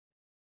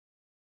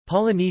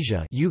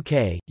Polynesia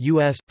UK,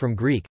 US, from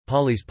Greek,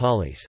 polys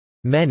polys,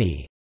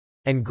 many,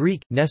 and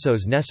Greek,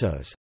 nessos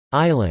nessos,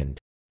 island.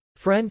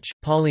 French,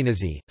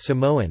 Polynesia,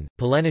 Samoan,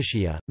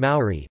 Polynesia,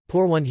 Maori,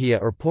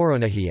 Porwunhia or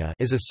Poronahia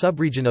is a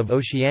subregion of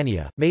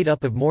Oceania, made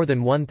up of more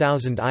than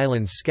 1,000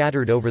 islands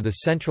scattered over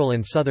the central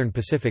and southern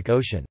Pacific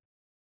Ocean.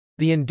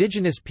 The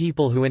indigenous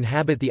people who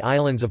inhabit the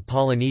islands of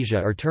Polynesia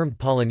are termed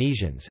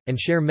Polynesians, and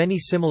share many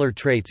similar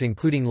traits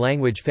including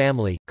language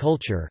family,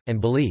 culture,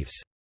 and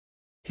beliefs.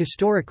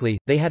 Historically,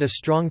 they had a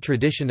strong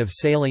tradition of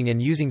sailing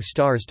and using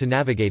stars to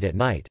navigate at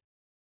night.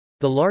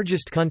 The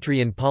largest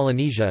country in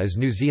Polynesia is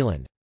New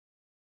Zealand.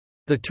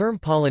 The term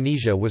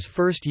Polynesia was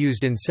first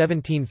used in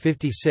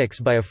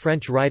 1756 by a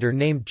French writer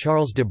named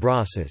Charles de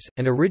Brosses,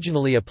 and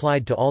originally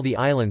applied to all the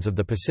islands of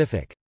the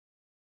Pacific.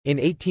 In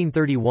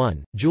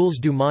 1831, Jules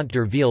Dumont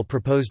d'Urville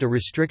proposed a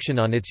restriction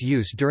on its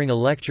use during a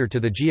lecture to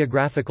the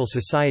Geographical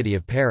Society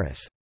of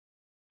Paris.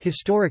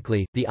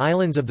 Historically, the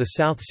islands of the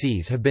South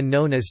Seas have been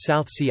known as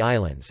South Sea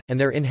Islands, and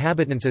their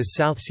inhabitants as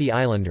South Sea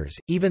Islanders,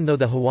 even though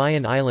the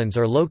Hawaiian Islands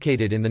are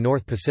located in the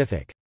North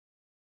Pacific.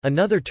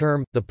 Another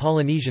term, the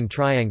Polynesian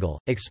Triangle,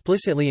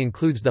 explicitly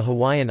includes the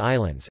Hawaiian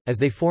Islands, as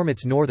they form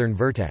its northern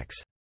vertex.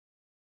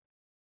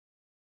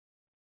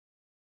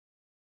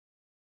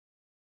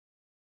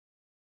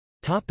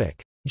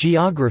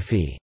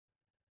 Geography.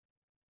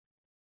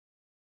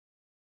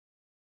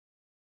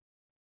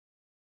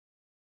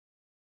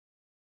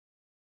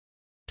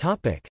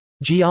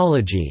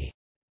 Geology.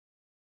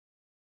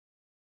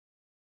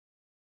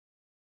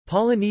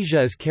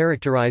 Polynesia is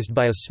characterized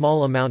by a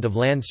small amount of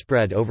land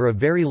spread over a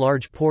very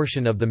large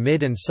portion of the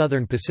mid- and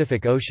southern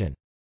Pacific Ocean.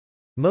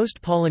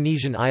 Most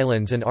Polynesian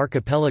islands and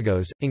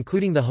archipelagos,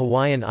 including the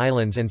Hawaiian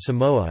Islands and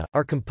Samoa,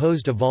 are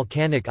composed of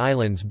volcanic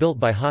islands built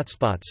by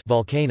hotspots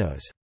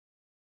volcanoes.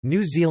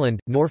 New Zealand,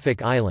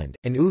 Norfolk Island,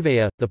 and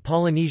Uvea, the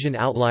Polynesian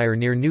outlier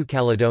near New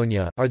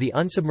Caledonia, are the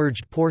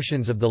unsubmerged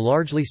portions of the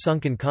largely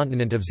sunken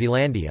continent of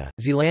Zealandia.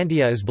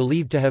 Zealandia is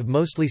believed to have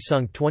mostly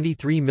sunk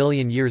 23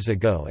 million years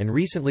ago and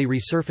recently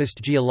resurfaced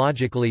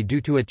geologically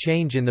due to a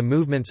change in the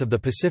movements of the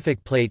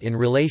Pacific Plate in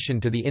relation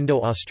to the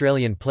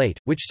Indo-Australian Plate,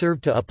 which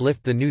served to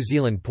uplift the New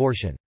Zealand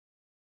portion.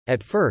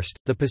 At first,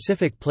 the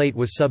Pacific Plate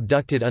was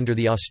subducted under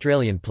the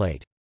Australian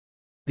Plate.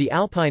 The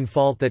Alpine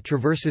Fault that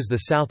traverses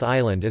the South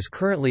Island is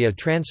currently a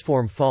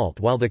transform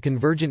fault, while the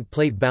convergent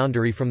plate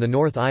boundary from the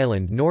North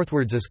Island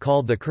northwards is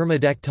called the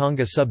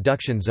Kermadec-Tonga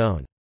subduction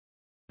zone.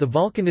 The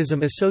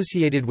volcanism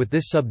associated with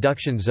this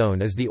subduction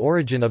zone is the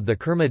origin of the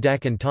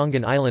Kermadec and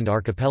Tongan Island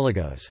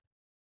archipelagos.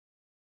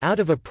 Out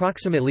of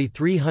approximately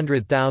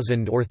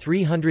 300,000 or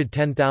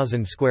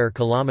 310,000 square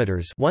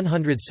kilometers,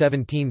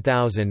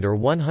 117,000 or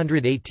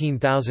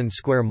 118,000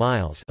 square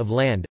miles of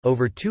land,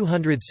 over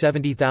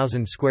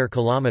 270,000 square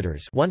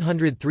kilometers,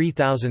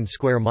 103,000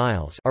 square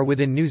miles are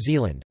within New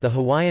Zealand. The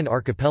Hawaiian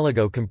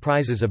archipelago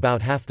comprises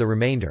about half the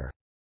remainder.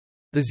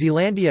 The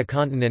Zealandia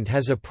continent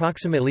has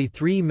approximately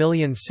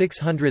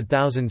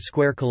 3,600,000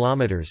 square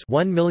kilometers,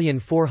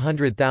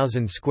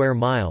 1,400,000 square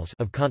miles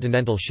of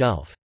continental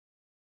shelf.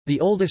 The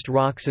oldest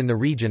rocks in the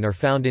region are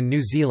found in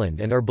New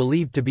Zealand and are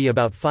believed to be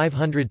about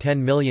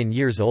 510 million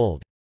years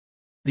old.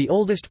 The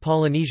oldest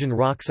Polynesian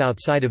rocks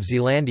outside of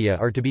Zealandia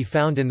are to be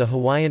found in the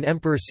Hawaiian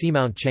Emperor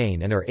Seamount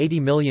Chain and are 80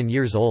 million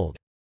years old.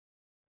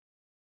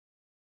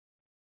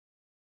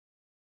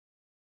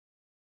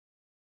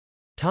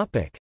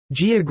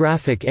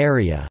 Geographic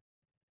area.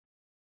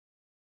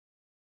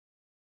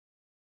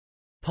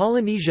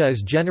 Polynesia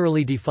is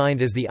generally defined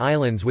as the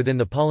islands within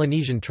the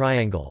Polynesian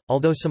Triangle,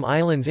 although some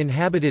islands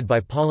inhabited by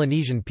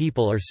Polynesian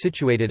people are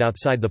situated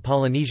outside the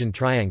Polynesian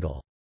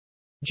Triangle.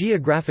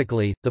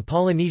 Geographically, the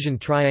Polynesian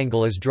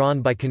Triangle is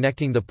drawn by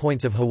connecting the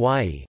points of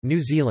Hawaii,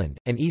 New Zealand,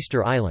 and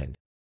Easter Island.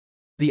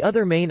 The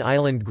other main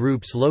island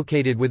groups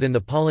located within the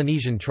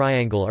Polynesian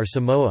Triangle are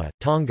Samoa,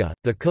 Tonga,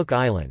 the Cook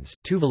Islands,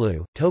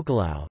 Tuvalu,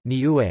 Tokelau,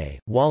 Niue,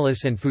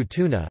 Wallis and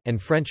Futuna,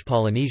 and French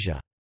Polynesia.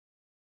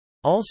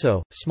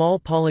 Also, small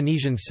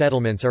Polynesian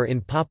settlements are in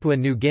Papua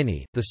New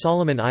Guinea, the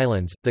Solomon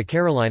Islands, the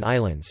Caroline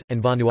Islands,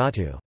 and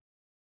Vanuatu.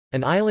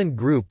 An island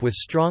group with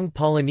strong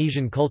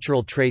Polynesian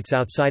cultural traits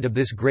outside of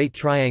this Great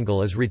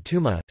Triangle is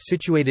Rotuma,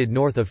 situated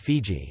north of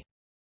Fiji.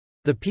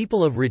 The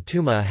people of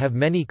Rotuma have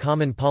many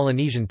common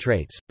Polynesian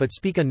traits, but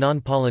speak a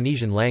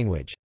non-Polynesian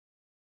language.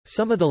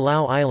 Some of the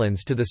Lau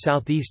Islands to the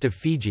southeast of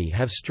Fiji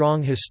have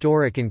strong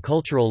historic and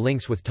cultural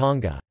links with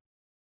Tonga.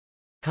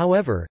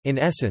 However, in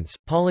essence,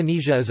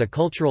 Polynesia is a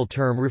cultural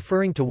term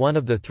referring to one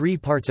of the three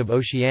parts of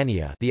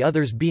Oceania, the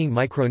others being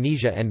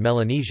Micronesia and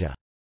Melanesia.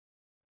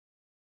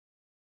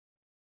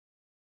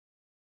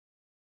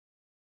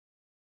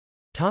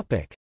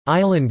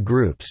 Island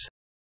groups.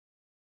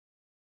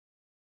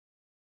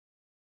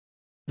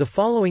 The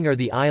following are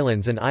the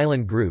islands and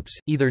island groups,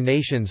 either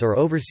nations or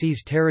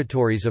overseas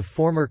territories of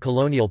former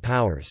colonial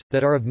powers,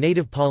 that are of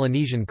native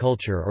Polynesian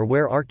culture or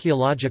where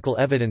archaeological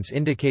evidence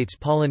indicates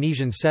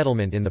Polynesian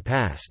settlement in the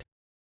past.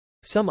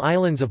 Some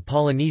islands of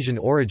Polynesian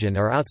origin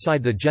are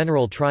outside the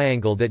general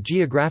triangle that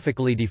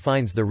geographically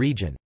defines the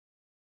region.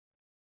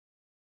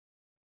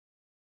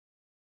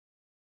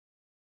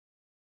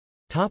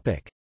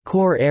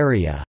 Core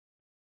area.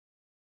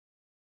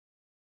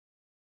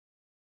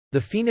 The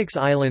Phoenix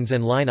Islands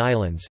and Line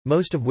Islands,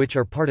 most of which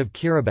are part of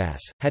Kiribati,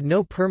 had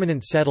no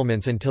permanent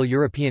settlements until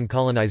European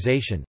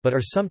colonization, but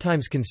are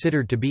sometimes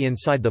considered to be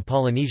inside the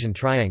Polynesian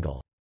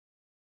Triangle.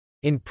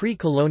 In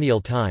pre-colonial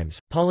times,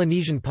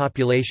 Polynesian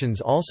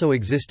populations also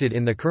existed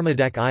in the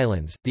Kermadec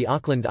Islands, the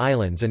Auckland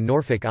Islands and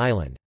Norfolk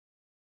Island.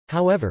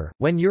 However,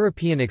 when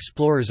European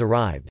explorers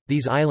arrived,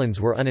 these islands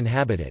were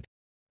uninhabited.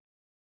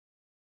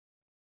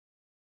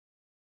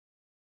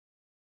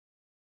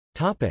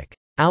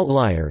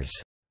 Outliers.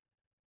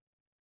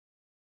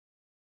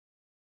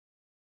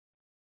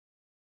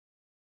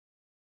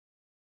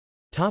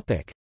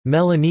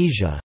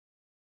 Melanesia.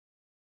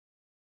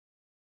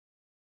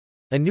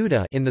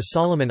 Anuta in the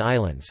Solomon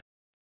Islands,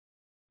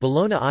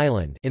 Bellona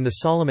Island in the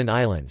Solomon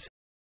Islands,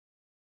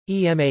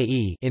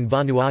 Emae in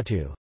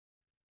Vanuatu,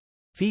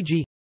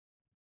 Fiji,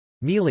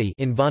 Mealy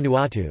in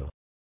Vanuatu,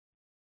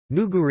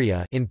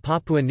 Nuguria in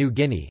Papua New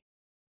Guinea,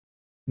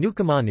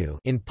 Nukamanu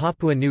in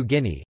Papua New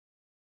Guinea,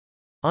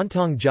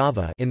 Ontong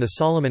Java in the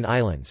Solomon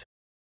Islands,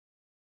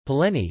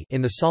 Peleni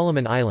in the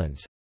Solomon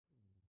Islands,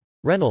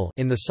 Renal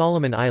in the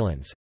Solomon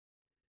Islands,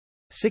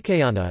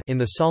 Sikayana in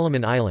the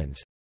Solomon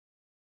Islands,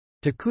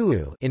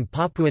 Takuu in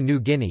Papua New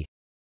Guinea,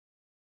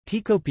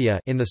 Tikopia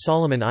in the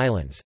Solomon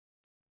Islands,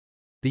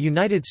 the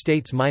United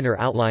States minor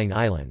outlying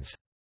islands.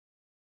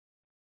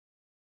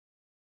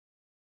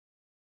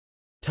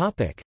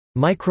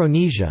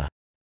 Micronesia.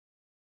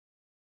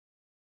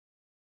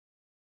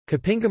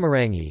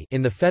 Kapingamarangi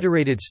in the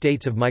Federated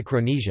States of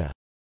Micronesia,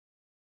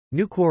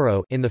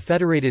 Nuquoro in the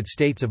Federated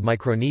States of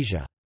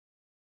Micronesia.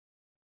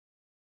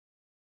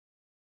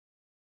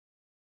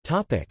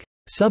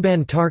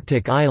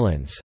 Subantarctic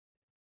islands.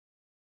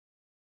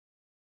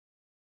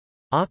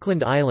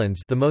 Auckland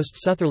Islands, the most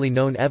southerly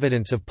known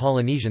evidence of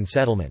Polynesian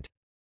settlement.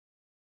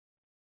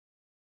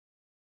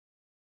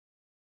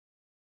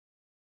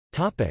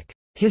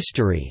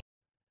 History.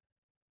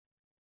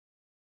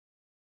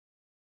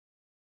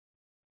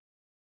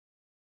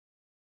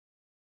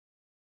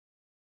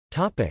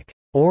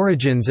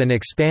 Origins and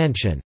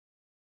expansion.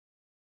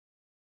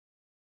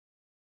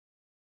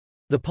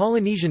 The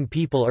Polynesian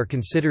people are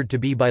considered to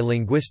be by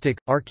linguistic,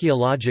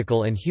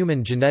 archaeological and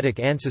human genetic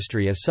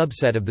ancestry a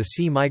subset of the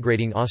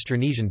sea-migrating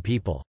Austronesian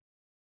people.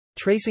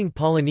 Tracing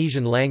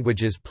Polynesian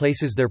languages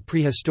places their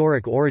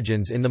prehistoric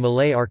origins in the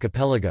Malay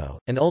archipelago,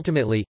 and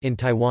ultimately, in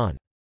Taiwan.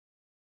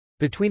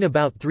 Between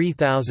about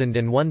 3000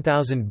 and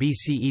 1000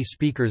 BCE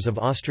speakers of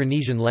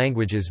Austronesian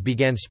languages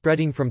began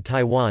spreading from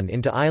Taiwan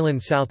into island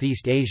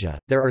Southeast Asia.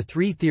 There are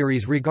three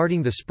theories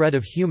regarding the spread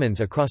of humans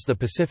across the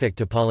Pacific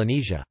to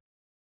Polynesia.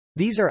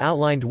 These are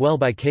outlined well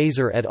by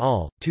Kaiser et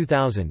al.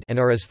 2000 and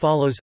are as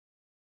follows.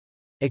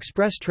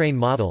 Express train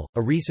model,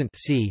 a recent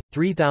c.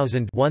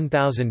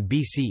 3000–1000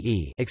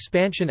 BCE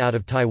expansion out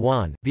of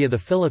Taiwan, via the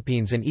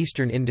Philippines and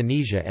eastern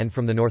Indonesia and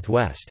from the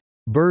northwest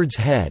Bird's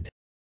Head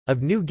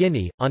of New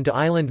Guinea, onto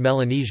island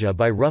Melanesia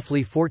by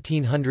roughly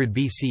 1400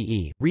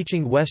 BCE,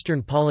 reaching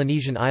western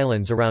Polynesian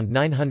islands around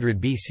 900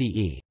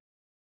 BCE.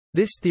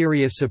 This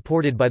theory is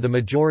supported by the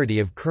majority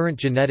of current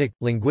genetic,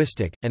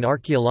 linguistic, and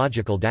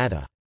archaeological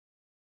data.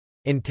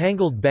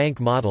 Entangled Bank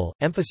Model,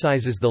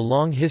 emphasizes the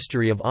long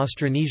history of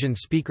Austronesian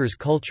speakers'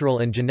 cultural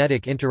and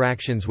genetic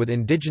interactions with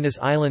indigenous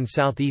island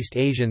Southeast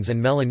Asians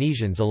and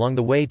Melanesians along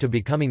the way to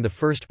becoming the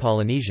first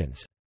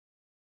Polynesians.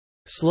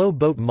 Slow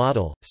Boat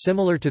Model,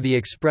 similar to the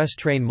Express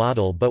Train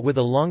Model but with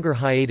a longer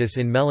hiatus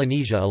in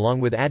Melanesia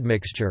along with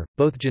admixture,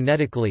 both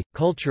genetically,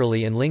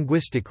 culturally and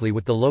linguistically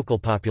with the local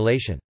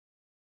population.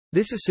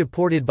 This is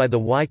supported by the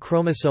Y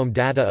chromosome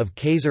data of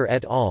Kaiser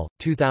et al.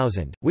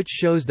 2000, which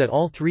shows that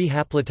all three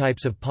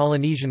haplotypes of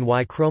Polynesian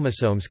Y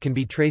chromosomes can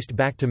be traced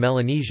back to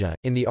Melanesia.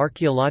 In the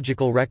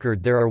archaeological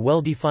record, there are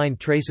well-defined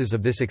traces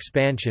of this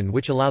expansion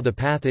which allow the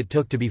path it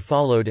took to be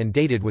followed and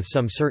dated with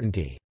some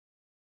certainty.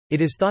 It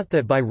is thought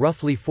that by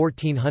roughly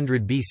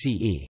 1400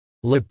 BCE,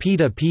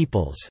 Lapita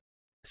peoples,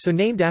 so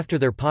named after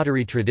their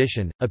pottery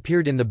tradition,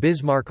 appeared in the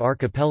Bismarck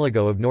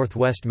archipelago of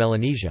northwest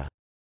Melanesia.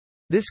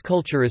 This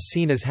culture is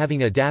seen as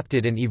having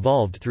adapted and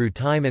evolved through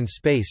time and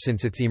space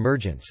since its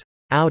emergence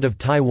out of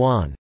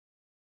Taiwan.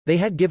 They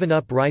had given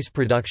up rice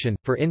production,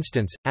 for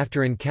instance,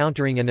 after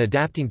encountering and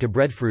adapting to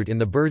breadfruit in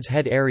the Bird's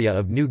Head area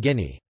of New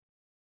Guinea.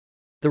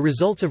 The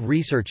results of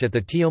research at the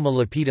Tioma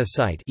Lapita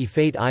site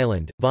Ifate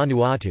Island,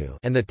 Vanuatu,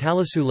 and the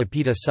Talasu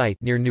Lapita site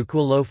near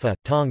Nuku'alofa,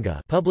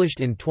 Tonga,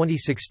 published in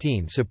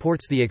 2016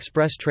 supports the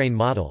express train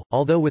model,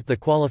 although with the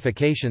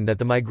qualification that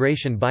the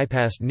migration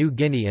bypassed New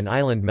Guinea and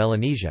island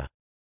Melanesia.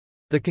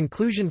 The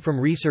conclusion from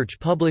research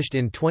published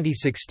in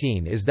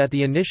 2016 is that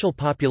the initial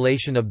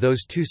population of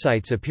those two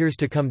sites appears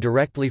to come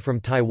directly from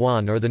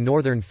Taiwan or the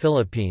northern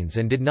Philippines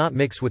and did not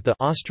mix with the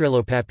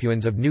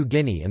Australopapuans of New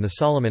Guinea and the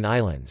Solomon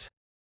Islands.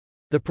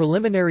 The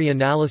preliminary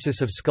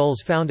analysis of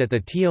skulls found at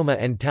the Tioma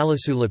and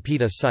Talasu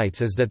Lapita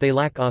sites is that they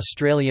lack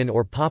Australian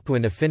or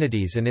Papuan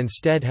affinities and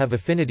instead have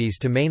affinities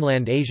to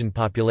mainland Asian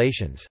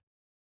populations.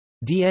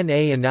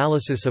 DNA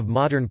analysis of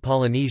modern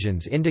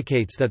Polynesians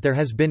indicates that there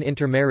has been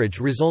intermarriage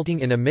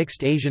resulting in a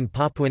mixed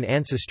Asian-Papuan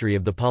ancestry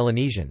of the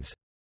Polynesians.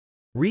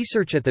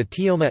 Research at the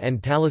Tioma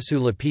and Talisu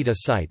Lapita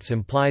sites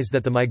implies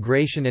that the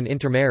migration and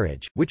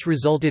intermarriage, which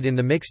resulted in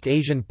the mixed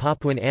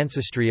Asian-Papuan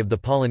ancestry of the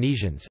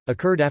Polynesians,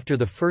 occurred after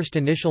the first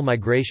initial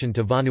migration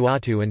to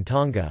Vanuatu and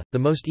Tonga. The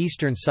most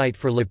eastern site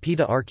for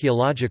Lapita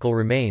archaeological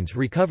remains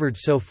recovered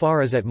so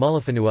far is at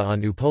Mulawhenua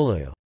on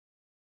Upolu.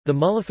 The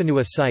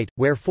Mulawhenua site,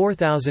 where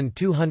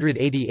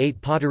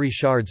 4,288 pottery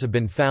shards have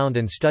been found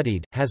and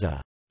studied, has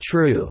a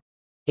true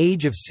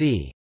age of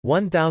c.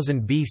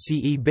 1000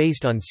 BCE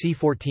based on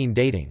C14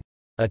 dating.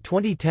 A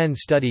 2010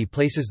 study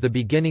places the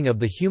beginning of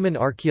the human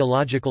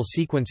archaeological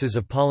sequences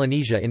of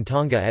Polynesia in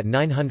Tonga at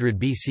 900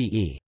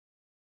 BCE.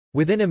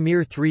 Within a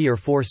mere 3 or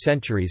 4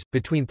 centuries,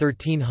 between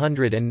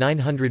 1300 and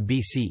 900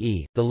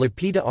 BCE, the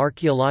Lapita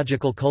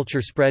archaeological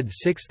culture spread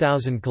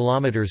 6,000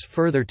 kilometers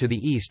further to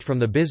the east from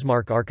the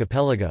Bismarck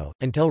archipelago,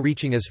 until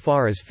reaching as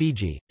far as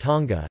Fiji,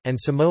 Tonga, and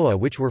Samoa,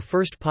 which were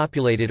first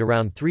populated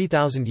around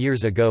 3,000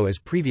 years ago as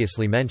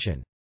previously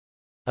mentioned.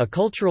 A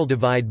cultural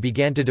divide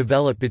began to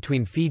develop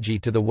between Fiji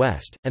to the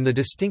west, and the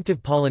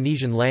distinctive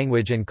Polynesian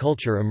language and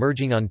culture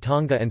emerging on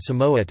Tonga and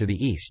Samoa to the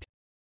east.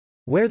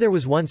 Where there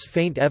was once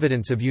faint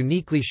evidence of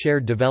uniquely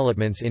shared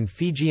developments in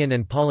Fijian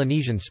and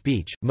Polynesian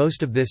speech,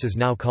 most of this is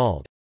now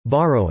called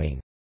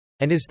borrowing,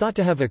 and is thought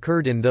to have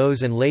occurred in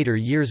those and later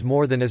years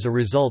more than as a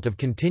result of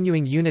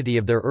continuing unity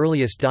of their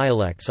earliest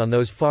dialects on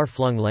those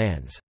far-flung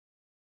lands.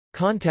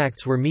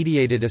 Contacts were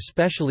mediated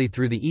especially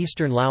through the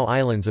eastern Lau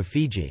Islands of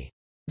Fiji.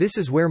 This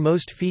is where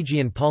most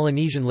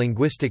Fijian-Polynesian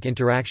linguistic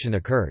interaction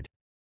occurred.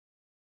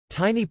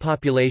 Tiny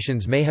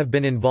populations may have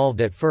been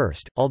involved at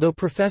first, although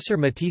Professor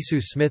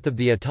Matisu Smith of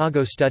the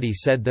Otago study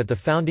said that the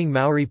founding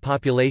Maori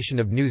population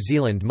of New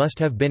Zealand must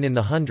have been in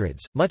the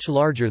hundreds, much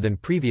larger than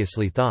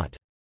previously thought.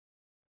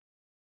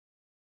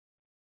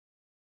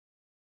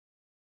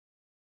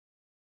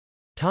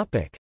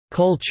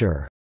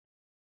 Culture.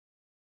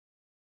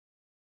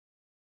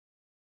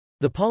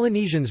 The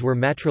Polynesians were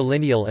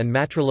matrilineal and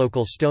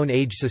matrilocal Stone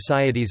Age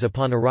societies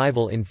upon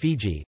arrival in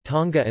Fiji,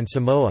 Tonga and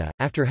Samoa,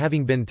 after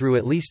having been through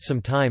at least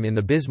some time in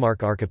the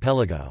Bismarck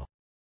archipelago.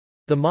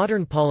 The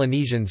modern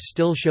Polynesians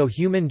still show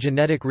human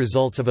genetic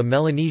results of a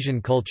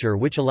Melanesian culture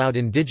which allowed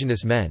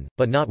indigenous men,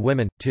 but not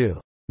women,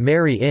 to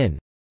marry in.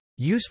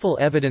 Useful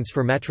evidence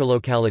for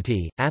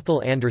matrilocality.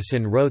 Athel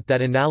Anderson wrote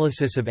that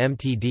analysis of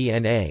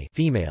mtDNA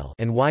female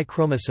and Y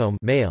chromosome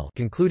male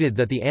concluded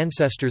that the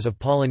ancestors of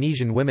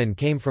Polynesian women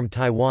came from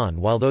Taiwan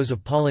while those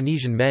of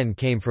Polynesian men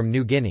came from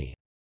New Guinea.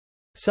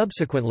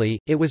 Subsequently,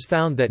 it was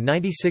found that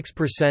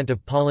 96%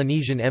 of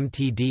Polynesian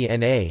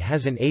mtDNA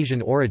has an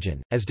Asian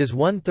origin, as does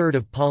 1/3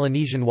 of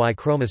Polynesian Y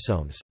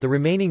chromosomes, the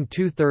remaining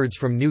 2/3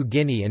 from New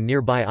Guinea and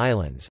nearby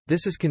islands.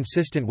 This is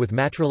consistent with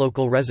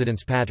matrilocal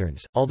residence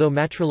patterns. Although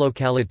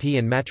matrilocality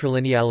and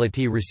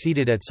matrilineality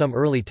receded at some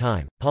early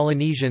time,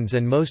 Polynesians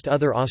and most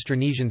other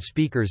Austronesian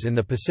speakers in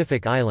the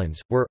Pacific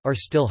Islands are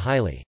still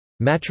highly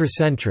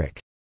matricentric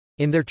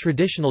in their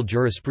traditional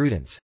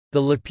jurisprudence.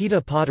 The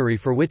Lapita pottery,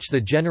 for which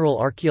the general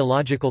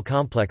archaeological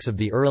complex of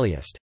the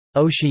earliest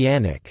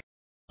oceanic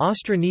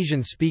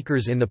Austronesian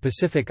speakers in the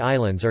Pacific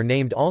Islands are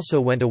named,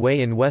 also went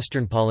away in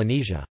western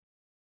Polynesia.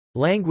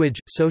 Language,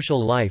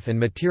 social life and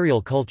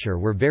material culture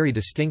were very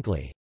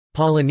distinctly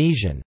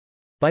Polynesian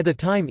by the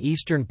time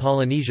eastern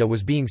Polynesia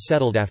was being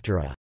settled after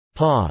a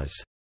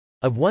pause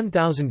of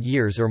 1,000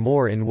 years or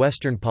more in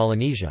western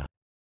Polynesia.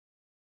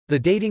 The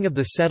dating of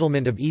the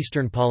settlement of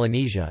eastern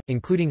Polynesia,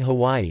 including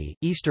Hawaii,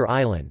 Easter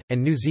Island,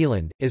 and New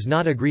Zealand, is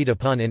not agreed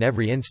upon in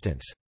every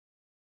instance.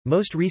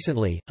 Most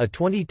recently, a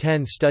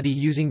 2010 study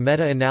using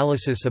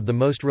meta-analysis of the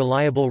most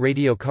reliable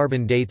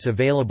radiocarbon dates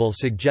available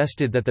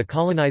suggested that the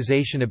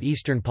colonization of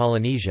eastern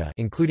Polynesia,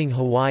 including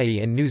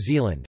Hawaii and New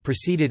Zealand,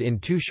 proceeded in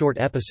 2 short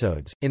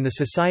episodes, in the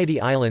Society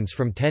Islands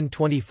from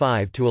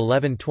 1025 to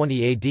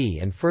 1120 AD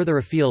and further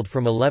afield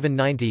from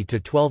 1190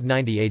 to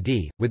 1290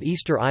 AD, with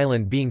Easter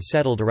Island being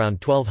settled around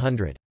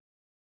 1200.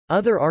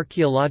 Other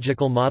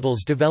archaeological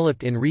models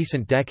developed in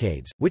recent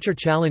decades, which are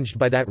challenged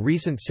by that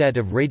recent set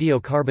of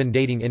radiocarbon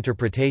dating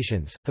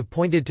interpretations, have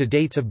pointed to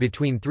dates of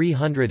between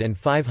 300 and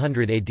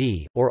 500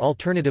 AD, or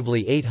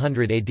alternatively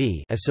 800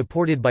 AD as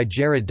supported by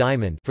Jared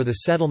Diamond for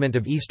the settlement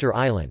of Easter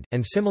Island,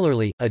 and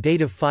similarly, a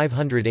date of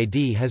 500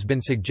 AD has been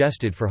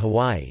suggested for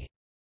Hawaii.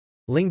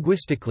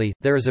 Linguistically,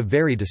 there is a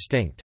very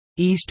distinct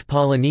East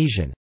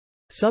Polynesian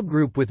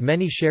subgroup with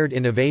many shared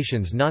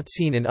innovations not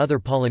seen in other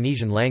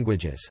Polynesian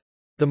languages.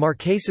 The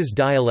Marquesas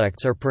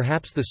dialects are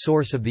perhaps the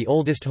source of the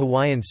oldest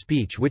Hawaiian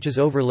speech, which is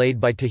overlaid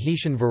by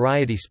Tahitian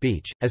variety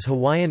speech, as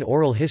Hawaiian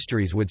oral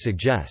histories would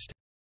suggest.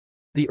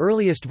 The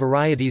earliest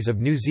varieties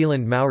of New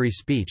Zealand Maori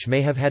speech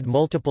may have had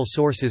multiple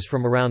sources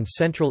from around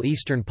central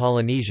eastern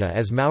Polynesia,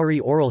 as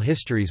Maori oral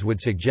histories would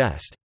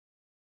suggest.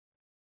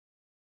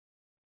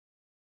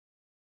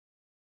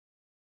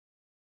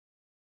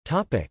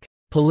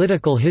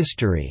 Political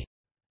history.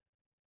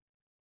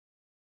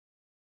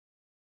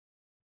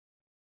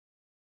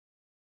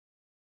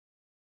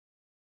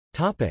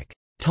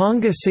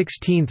 Tonga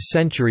 16th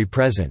century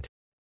present.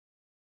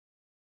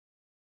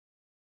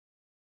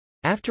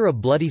 After a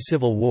bloody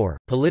civil war,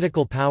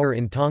 political power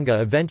in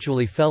Tonga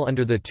eventually fell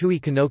under the Tui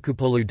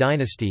Kanokupolu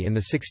dynasty in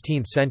the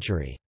 16th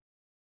century.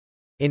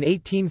 In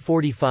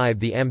 1845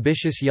 the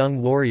ambitious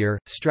young warrior,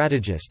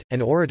 strategist,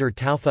 and orator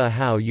Taufa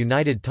Ahau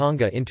united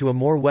Tonga into a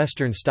more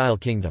Western-style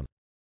kingdom.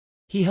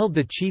 He held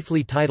the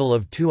chiefly title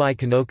of Tui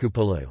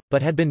Kanokupolu,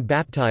 but had been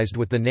baptized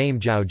with the name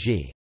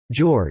Jauji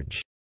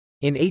George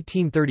in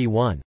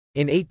 1831.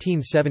 In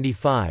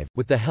 1875,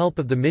 with the help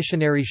of the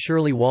missionary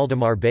Shirley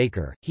Waldemar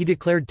Baker, he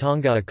declared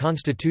Tonga a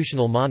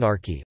constitutional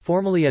monarchy,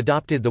 formally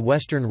adopted the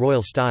Western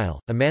royal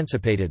style,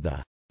 emancipated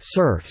the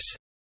serfs,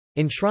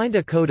 enshrined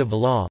a code of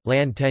law,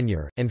 land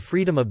tenure, and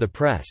freedom of the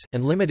press,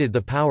 and limited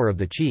the power of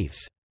the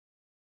chiefs.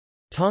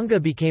 Tonga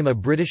became a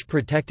British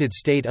protected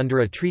state under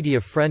a Treaty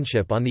of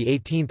Friendship on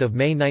 18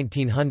 May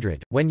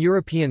 1900, when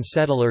European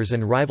settlers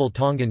and rival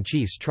Tongan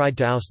chiefs tried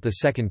to oust the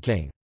second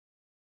king.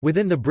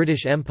 Within the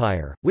British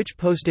Empire, which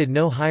posted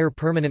no higher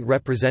permanent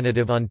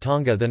representative on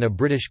Tonga than a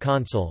British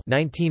consul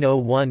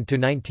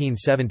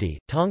 1901–1970,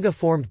 Tonga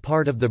formed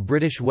part of the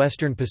British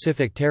Western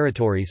Pacific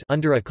Territories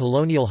under a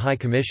colonial high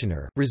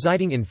commissioner,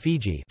 residing in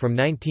Fiji from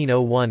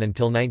 1901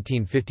 until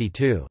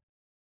 1952.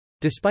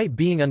 Despite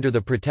being under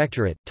the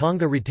protectorate,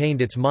 Tonga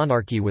retained its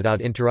monarchy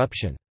without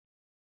interruption.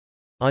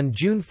 On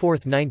June 4,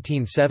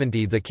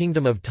 1970, the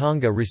Kingdom of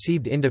Tonga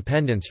received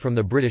independence from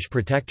the British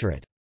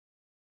protectorate.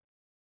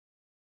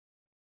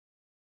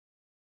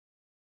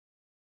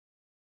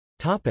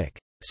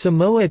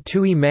 Samoa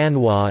Tui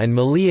Manu'a and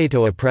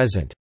Malietoa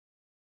present.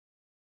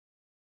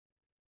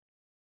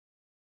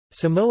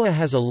 Samoa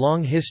has a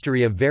long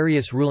history of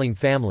various ruling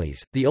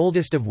families, the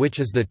oldest of which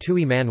is the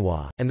Tui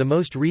Manu'a, and the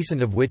most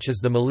recent of which is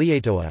the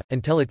Malietoa,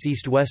 until its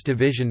east-west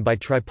division by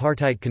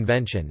Tripartite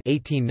Convention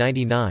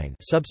 1899,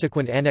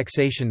 subsequent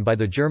annexation by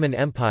the German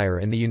Empire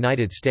and the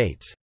United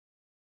States.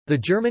 The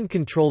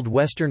German-controlled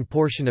western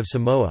portion of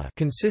Samoa,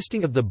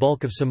 consisting of the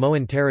bulk of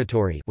Samoan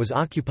territory, was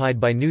occupied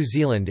by New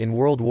Zealand in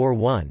World War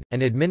I,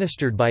 and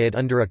administered by it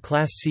under a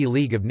Class C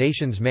League of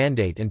Nations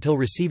mandate until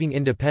receiving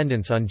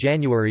independence on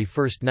January 1,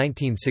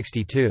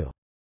 1962.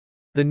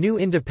 The new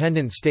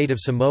independent state of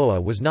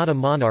Samoa was not a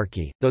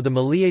monarchy, though the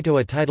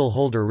Malietoa title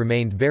holder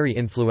remained very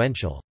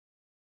influential.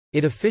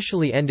 It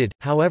officially ended,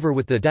 however,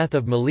 with the death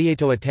of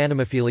Malietoa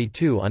Tanumafili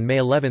II on May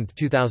 11,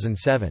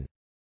 2007.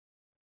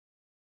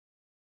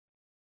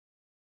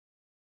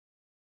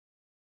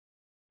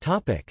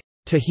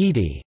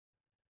 Tahiti.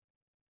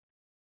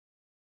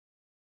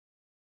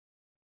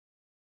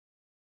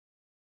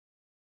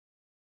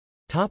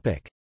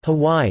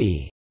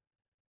 Hawaii.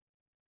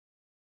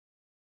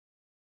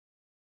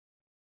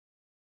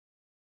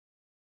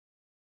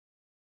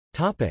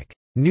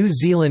 New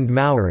Zealand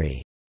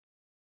Maori.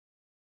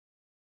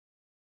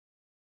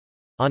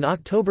 On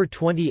October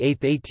 28,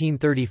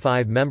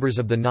 1835, members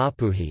of the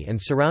Ngapuhi and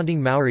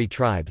surrounding Maori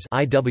tribes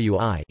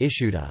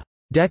issued a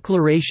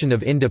Declaration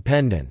of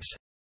Independence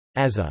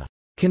as a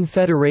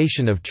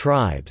confederation of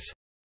tribes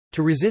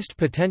to resist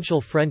potential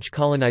French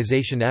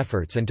colonization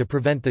efforts and to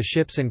prevent the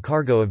ships and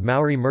cargo of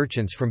Maori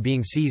merchants from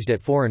being seized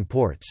at foreign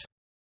ports.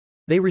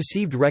 They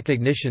received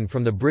recognition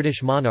from the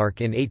British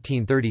monarch in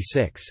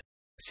 1836.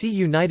 See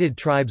United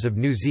Tribes of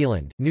New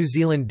Zealand, New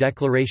Zealand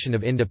Declaration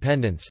of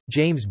Independence,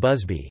 James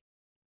Busby.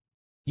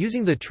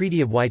 Using the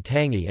Treaty of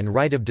Waitangi and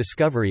right of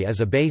discovery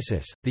as a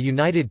basis, the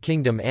United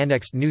Kingdom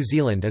annexed New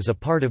Zealand as a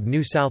part of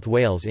New South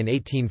Wales in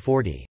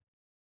 1840.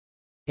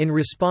 In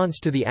response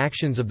to the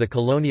actions of the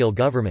colonial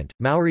government,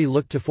 Maori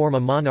looked to form a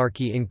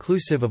monarchy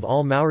inclusive of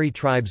all Maori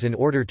tribes in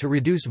order to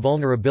reduce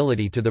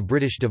vulnerability to the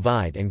British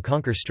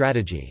divide-and-conquer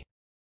strategy.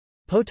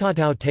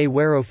 Potatau Te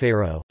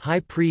Werowhero, high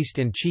priest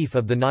and chief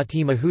of the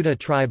Ngāti Mahuta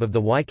tribe of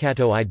the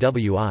Waikato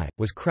Iwi,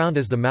 was crowned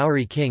as the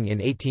Maori king in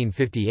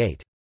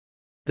 1858.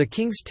 The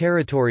king's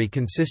territory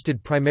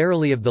consisted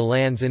primarily of the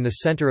lands in the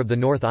centre of the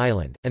North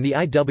Island, and the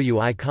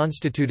Iwi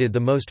constituted the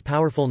most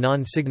powerful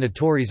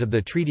non-signatories of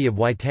the Treaty of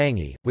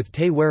Waitangi, with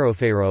Te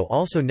Werowhero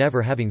also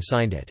never having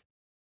signed it.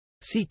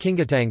 See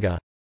Kingatanga.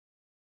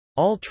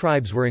 All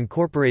tribes were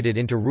incorporated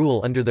into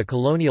rule under the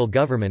colonial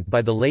government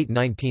by the late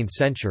 19th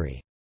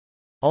century.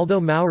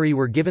 Although Maori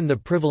were given the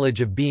privilege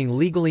of being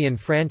legally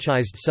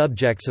enfranchised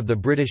subjects of the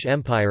British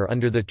Empire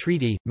under the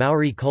treaty,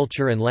 Maori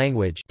culture and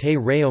language Te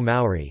Reo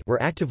Maori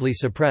were actively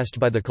suppressed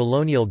by the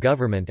colonial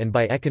government and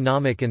by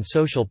economic and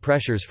social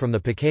pressures from the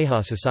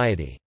Pākehā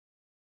society.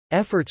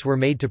 Efforts were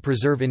made to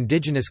preserve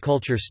indigenous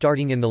culture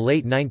starting in the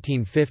late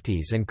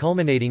 1950s and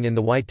culminating in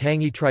the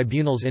Waitangi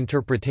Tribunal's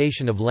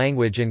interpretation of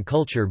language and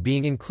culture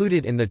being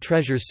included in the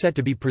treasures set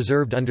to be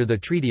preserved under the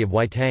Treaty of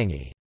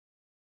Waitangi.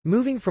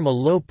 Moving from a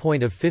low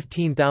point of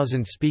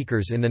 15,000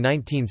 speakers in the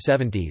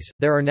 1970s,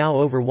 there are now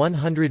over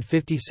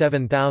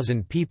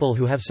 157,000 people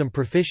who have some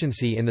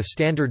proficiency in the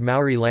standard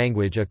Maori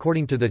language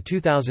according to the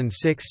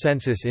 2006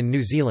 census in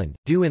New Zealand,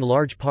 due in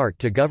large part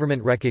to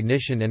government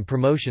recognition and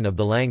promotion of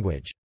the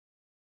language.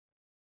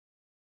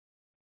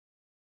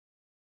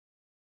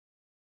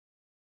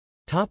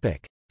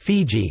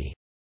 Fiji.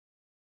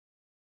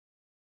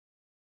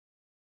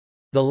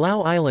 The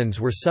Lau Islands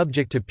were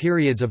subject to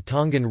periods of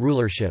Tongan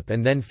rulership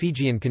and then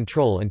Fijian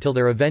control until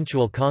their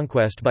eventual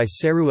conquest by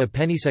Seru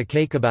Apenisa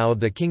Kakabau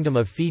of the Kingdom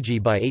of Fiji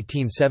by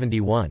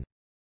 1871.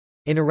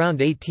 In around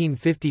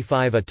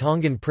 1855 a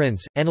Tongan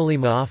prince, Eneli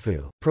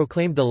Ma'afu,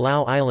 proclaimed the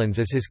Lau Islands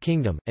as his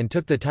kingdom, and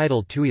took the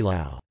title Tui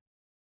Lau.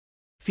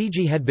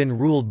 Fiji had been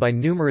ruled by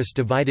numerous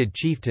divided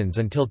chieftains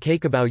until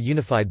Kakabau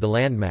unified the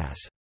landmass.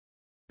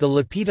 The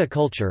Lapita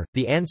culture,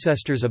 the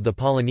ancestors of the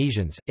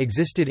Polynesians,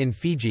 existed in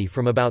Fiji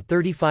from about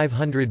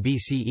 3500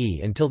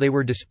 BCE until they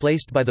were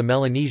displaced by the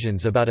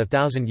Melanesians about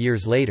 1,000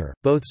 years later.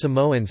 Both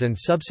Samoans and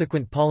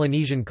subsequent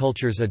Polynesian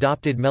cultures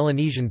adopted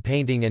Melanesian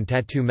painting and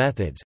tattoo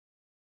methods.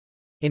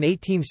 In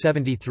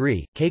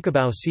 1873,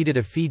 Kakabau ceded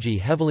a Fiji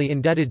heavily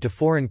indebted to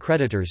foreign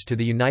creditors to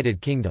the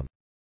United Kingdom.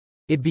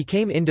 It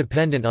became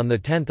independent on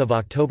 10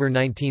 October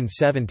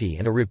 1970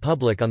 and a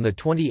republic on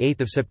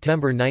 28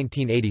 September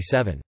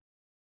 1987.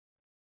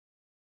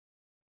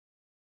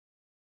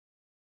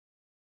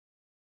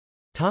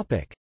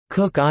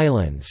 Cook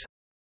Islands.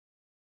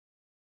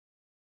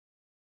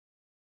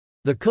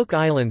 The Cook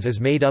Islands is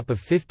made up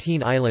of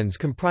 15 islands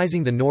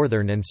comprising the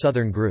northern and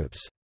southern groups.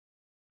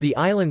 The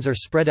islands are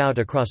spread out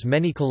across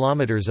many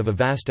kilometers of a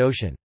vast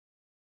ocean.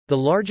 The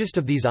largest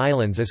of these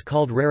islands is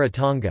called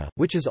Rarotonga,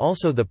 which is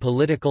also the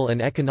political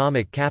and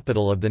economic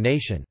capital of the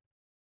nation.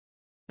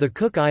 The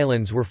Cook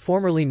Islands were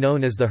formerly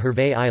known as the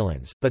Hervey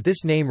Islands, but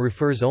this name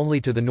refers only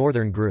to the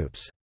northern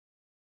groups.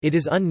 It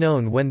is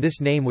unknown when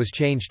this name was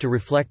changed to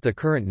reflect the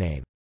current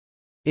name.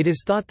 It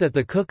is thought that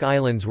the Cook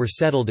Islands were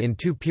settled in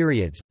two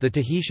periods, the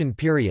Tahitian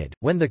period,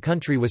 when the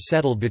country was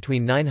settled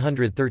between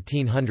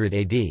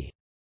 900–1300 AD.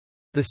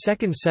 The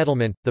second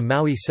settlement, the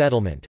Maui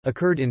settlement,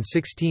 occurred in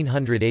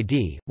 1600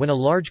 AD, when a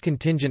large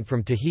contingent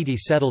from Tahiti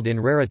settled in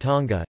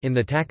Rarotonga, in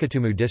the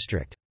Takitumu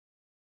district.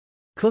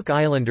 Cook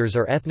Islanders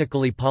are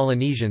ethnically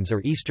Polynesians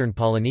or Eastern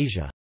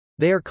Polynesia.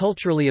 They are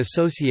culturally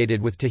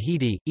associated with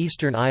Tahiti,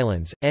 Eastern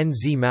Islands,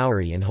 NZ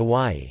Maori and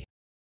Hawaii.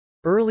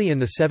 Early in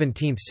the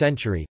 17th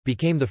century,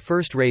 became the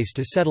first race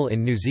to settle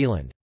in New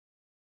Zealand.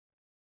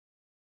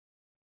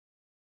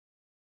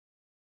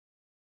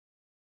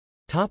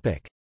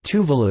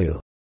 Tuvalu.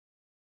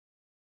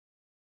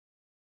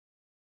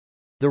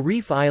 The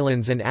reef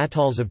islands and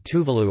atolls of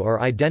Tuvalu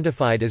are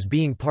identified as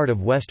being part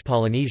of West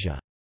Polynesia.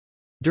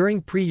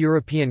 During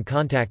pre-European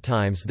contact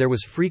times there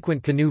was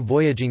frequent canoe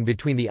voyaging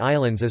between the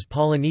islands as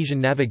Polynesian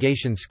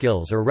navigation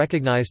skills are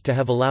recognized to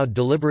have allowed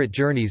deliberate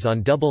journeys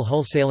on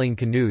double-hull sailing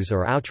canoes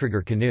or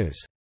outrigger canoes.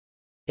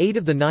 8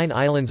 of the 9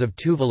 islands of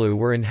Tuvalu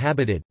were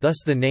inhabited,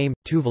 thus the name,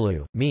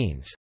 Tuvalu,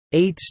 means,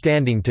 8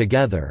 standing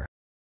together,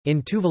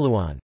 in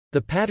Tuvaluan. The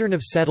pattern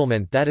of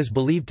settlement that is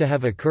believed to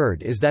have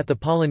occurred is that the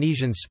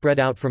Polynesians spread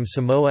out from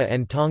Samoa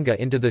and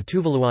Tonga into the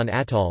Tuvaluan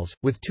atolls,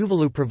 with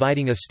Tuvalu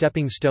providing a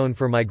stepping stone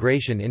for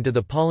migration into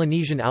the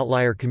Polynesian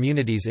outlier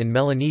communities in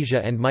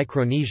Melanesia and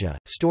Micronesia.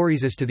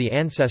 Stories as to the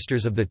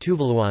ancestors of the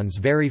Tuvaluans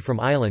vary from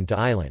island to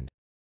island.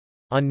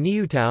 On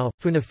Niutau,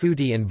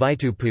 Funafuti and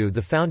Vaitupu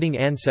the founding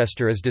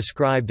ancestor is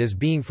described as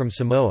being from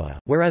Samoa,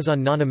 whereas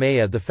on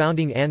Nanumea the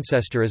founding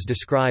ancestor is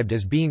described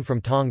as being from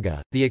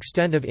Tonga. The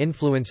extent of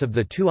influence of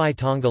the Tu'i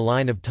Tonga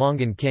line of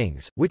Tongan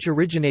kings, which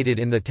originated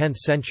in the 10th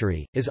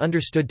century, is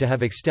understood to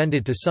have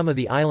extended to some of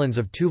the islands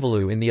of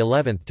Tuvalu in the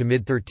 11th to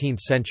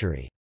mid-13th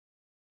century.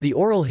 The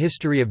oral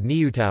history of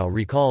Niutau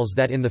recalls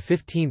that in the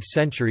 15th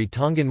century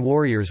Tongan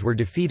warriors were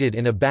defeated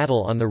in a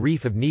battle on the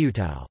reef of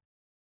Niutau.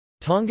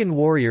 Tongan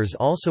warriors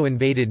also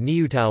invaded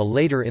Niutau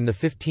later in the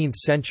 15th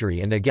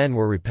century and again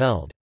were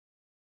repelled.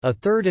 A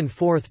third and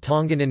fourth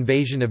Tongan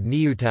invasion of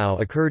Niutau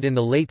occurred in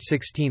the late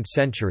 16th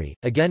century,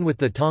 again with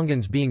the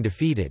Tongans being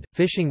defeated.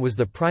 Fishing was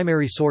the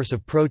primary source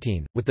of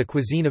protein, with the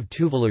cuisine of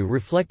Tuvalu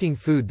reflecting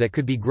food that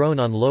could be grown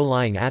on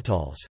low-lying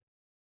atolls.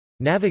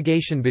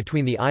 Navigation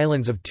between the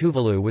islands of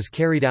Tuvalu was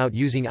carried out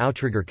using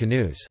outrigger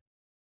canoes.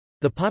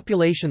 The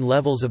population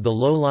levels of the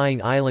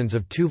low-lying islands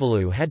of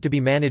Tuvalu had to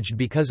be managed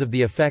because of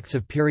the effects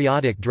of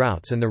periodic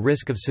droughts and the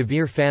risk of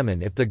severe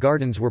famine if the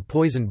gardens were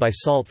poisoned by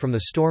salt from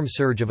the storm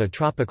surge of a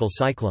tropical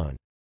cyclone.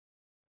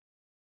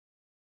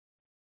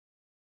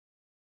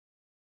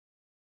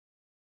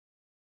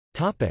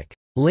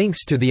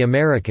 Links to the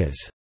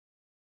Americas.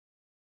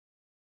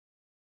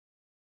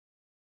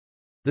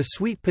 The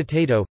sweet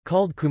potato,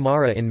 called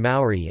kumara in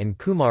Maori and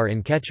kumar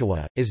in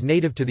Quechua, is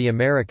native to the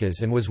Americas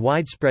and was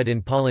widespread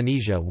in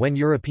Polynesia when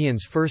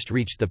Europeans first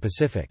reached the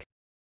Pacific.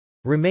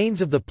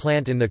 Remains of the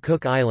plant in the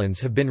Cook Islands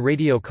have been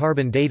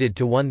radiocarbon dated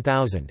to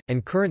 1000,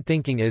 and current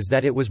thinking is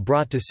that it was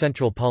brought to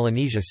central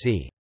Polynesia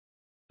c.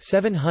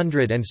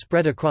 700 and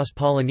spread across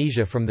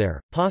Polynesia from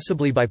there,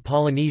 possibly by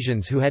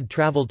Polynesians who had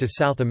traveled to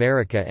South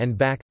America and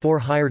back.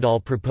 Thor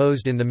Heyerdahl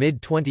proposed in the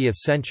mid-20th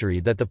century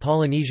that the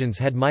Polynesians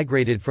had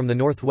migrated from the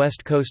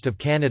northwest coast of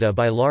Canada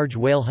by large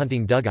whale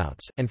hunting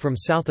dugouts, and from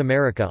South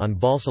America on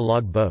balsa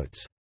log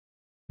boats.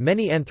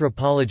 Many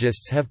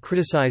anthropologists have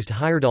criticized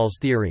Heyerdahl's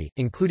theory,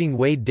 including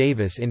Wade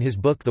Davis in his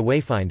book The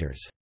Wayfinders.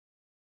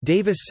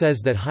 Davis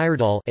says that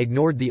Heyerdahl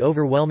ignored the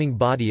overwhelming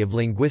body of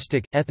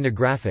linguistic,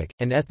 ethnographic,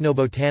 and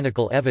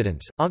ethnobotanical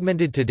evidence,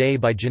 augmented today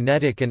by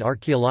genetic and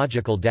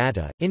archaeological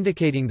data,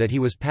 indicating that he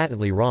was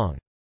patently wrong.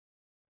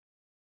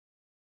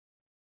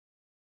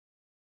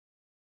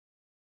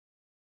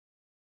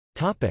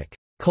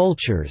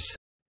 Cultures.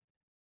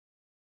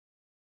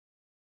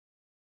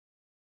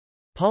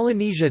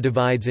 Polynesia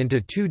divides into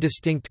two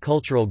distinct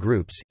cultural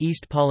groups,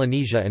 East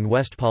Polynesia and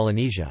West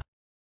Polynesia.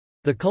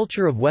 The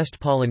culture of West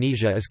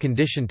Polynesia is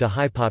conditioned to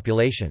high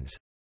populations.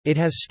 It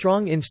has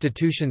strong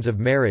institutions of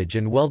marriage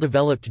and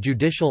well-developed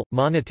judicial,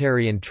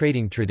 monetary and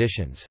trading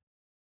traditions.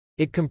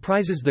 It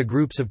comprises the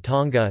groups of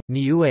Tonga,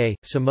 Niue,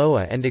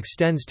 Samoa and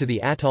extends to the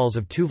atolls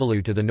of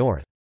Tuvalu to the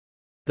north.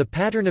 The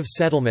pattern of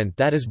settlement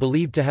that is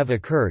believed to have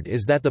occurred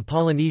is that the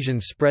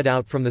Polynesians spread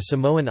out from the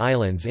Samoan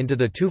Islands into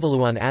the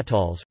Tuvaluan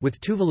atolls, with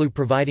Tuvalu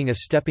providing a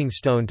stepping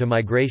stone to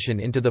migration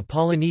into the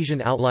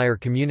Polynesian outlier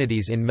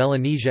communities in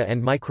Melanesia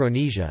and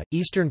Micronesia.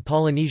 Eastern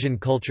Polynesian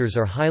cultures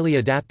are highly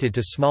adapted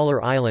to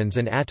smaller islands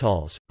and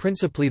atolls,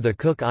 principally the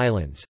Cook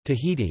Islands,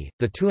 Tahiti,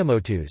 the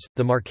Tuamotus,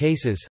 the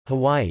Marquesas,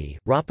 Hawaii,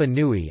 Rapa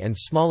Nui, and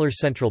smaller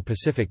Central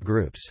Pacific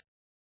groups.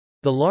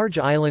 The large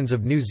islands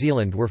of New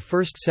Zealand were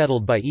first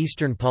settled by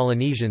Eastern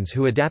Polynesians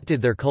who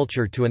adapted their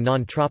culture to a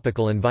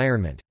non-tropical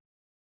environment.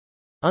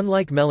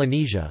 Unlike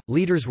Melanesia,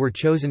 leaders were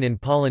chosen in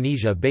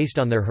Polynesia based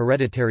on their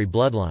hereditary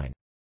bloodline.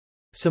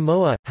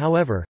 Samoa,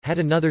 however, had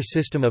another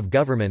system of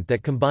government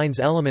that combines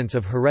elements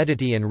of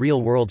heredity and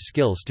real-world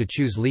skills to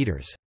choose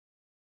leaders.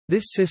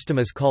 This system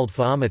is called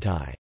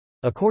Fa'amatai.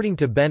 According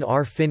to Ben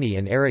R. Finney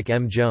and Eric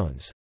M.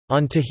 Jones,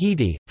 on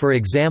Tahiti, for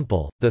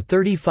example, the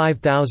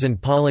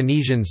 35,000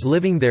 Polynesians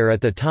living there at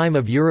the time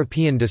of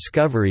European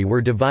discovery were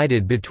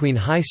divided between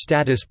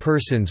high-status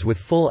persons with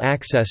full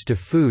access to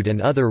food and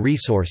other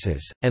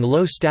resources, and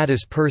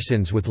low-status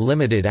persons with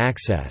limited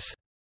access.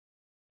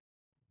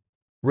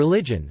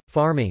 Religion,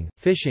 farming,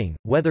 fishing,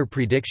 weather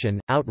prediction,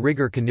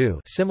 outrigger canoe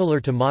similar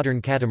to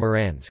modern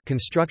catamarans,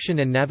 construction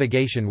and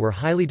navigation were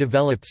highly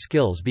developed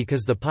skills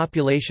because the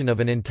population of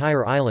an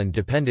entire island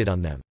depended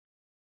on them.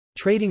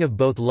 Trading of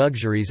both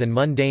luxuries and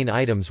mundane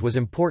items was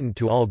important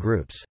to all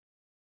groups.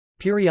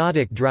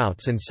 Periodic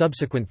droughts and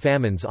subsequent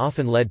famines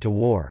often led to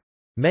war.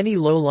 Many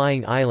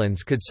low-lying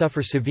islands could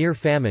suffer severe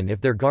famine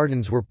if their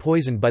gardens were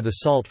poisoned by the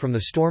salt from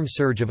the storm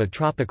surge of a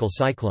tropical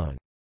cyclone.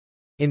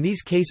 In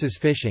these cases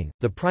fishing,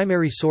 the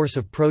primary source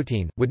of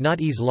protein, would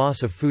not ease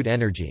loss of food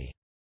energy.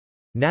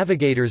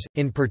 Navigators,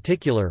 in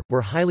particular,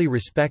 were highly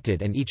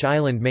respected and each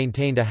island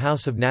maintained a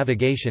house of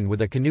navigation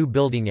with a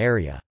canoe-building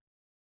area.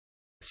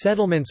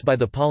 Settlements by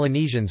the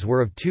Polynesians were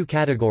of two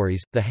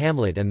categories, the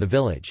hamlet and the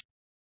village.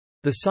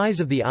 The size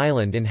of the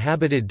island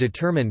inhabited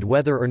determined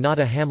whether or not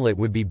a hamlet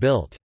would be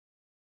built.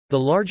 The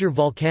larger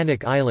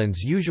volcanic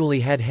islands usually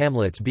had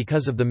hamlets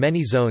because of the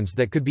many zones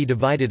that could be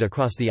divided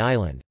across the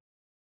island.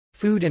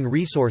 Food and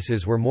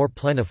resources were more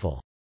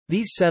plentiful.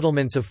 These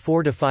settlements of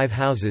 4 to 5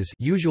 houses,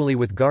 usually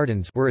with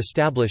gardens, were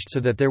established so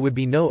that there would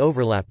be no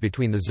overlap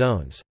between the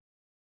zones.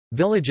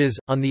 Villages,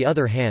 on the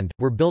other hand,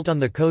 were built on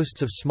the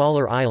coasts of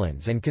smaller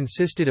islands and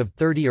consisted of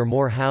 30 or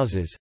more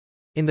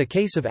houses—in the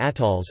case of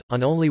atolls,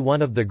 on only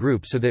one of the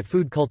group so that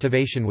food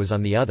cultivation was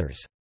on the others.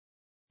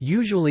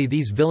 Usually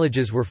these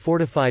villages were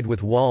fortified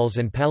with walls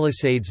and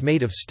palisades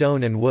made of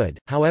stone and wood,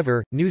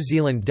 however, New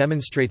Zealand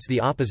demonstrates the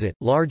opposite,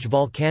 large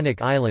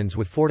volcanic islands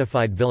with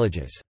fortified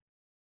villages.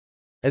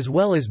 As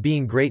well as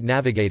being great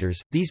navigators,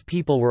 these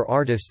people were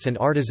artists and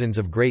artisans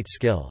of great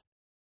skill.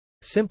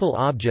 Simple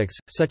objects,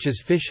 such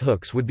as fish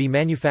hooks would be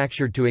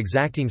manufactured to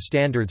exacting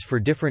standards for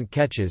different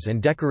catches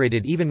and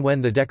decorated even when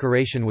the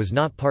decoration was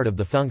not part of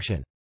the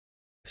function.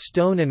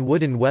 Stone and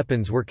wooden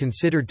weapons were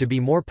considered to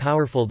be more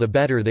powerful the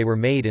better they were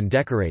made and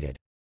decorated.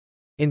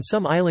 In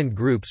some island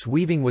groups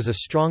weaving was a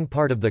strong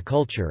part of the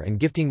culture and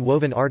gifting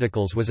woven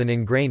articles was an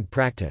ingrained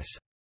practice.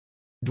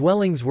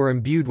 Dwellings were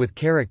imbued with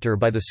character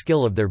by the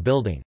skill of their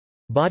building.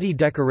 Body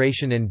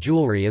decoration and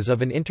jewelry is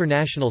of an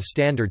international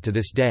standard to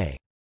this day.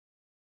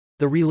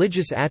 The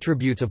religious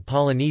attributes of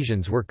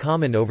Polynesians were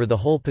common over the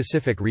whole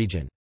Pacific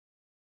region.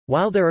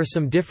 While there are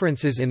some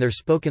differences in their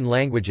spoken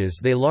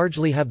languages, they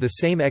largely have the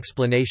same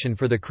explanation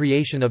for the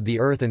creation of the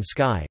earth and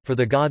sky, for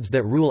the gods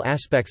that rule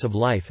aspects of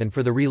life and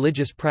for the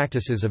religious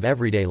practices of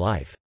everyday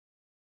life.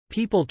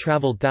 People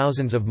traveled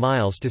thousands of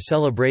miles to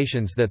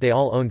celebrations that they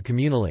all owned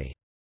communally.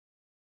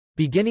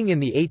 Beginning in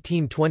the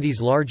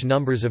 1820s, large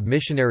numbers of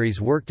missionaries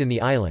worked in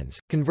the islands,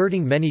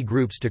 converting many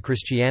groups to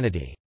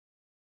Christianity.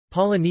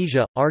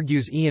 Polynesia,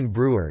 argues Ian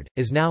Breward,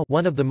 is now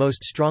one of the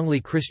most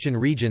strongly Christian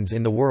regions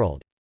in the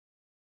world.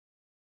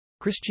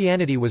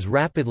 Christianity was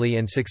rapidly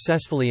and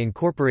successfully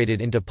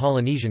incorporated into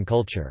Polynesian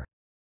culture.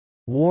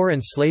 War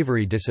and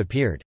slavery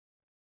disappeared.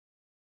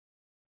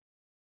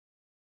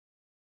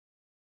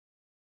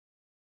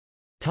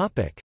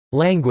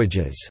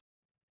 Languages.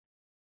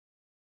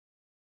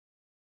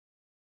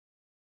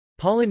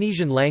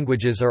 Polynesian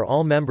languages are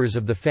all members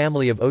of the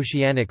family of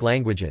Oceanic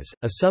languages,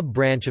 a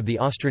sub-branch of the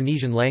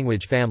Austronesian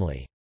language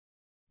family.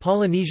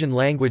 Polynesian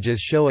languages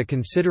show a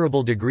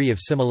considerable degree of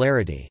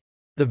similarity.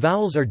 The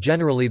vowels are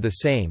generally the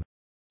same,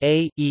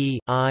 a, e,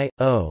 I,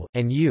 o,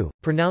 and u,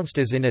 pronounced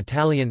as in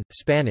Italian,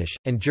 Spanish,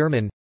 and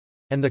German,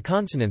 and the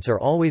consonants are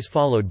always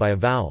followed by a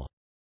vowel.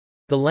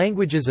 The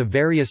languages of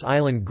various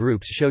island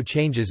groups show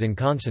changes in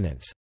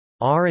consonants.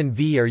 R and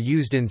V are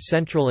used in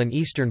central and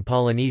eastern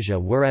Polynesia,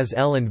 whereas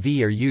L and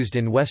V are used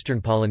in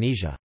western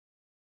Polynesia.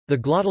 The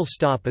glottal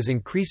stop is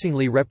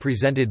increasingly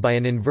represented by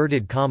an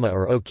inverted comma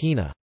or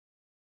okina.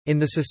 In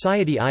the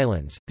Society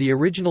Islands, the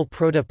original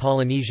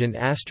Proto-Polynesian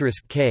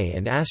 *k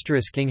and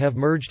 *ing have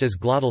merged as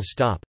glottal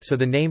stop, so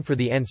the name for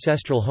the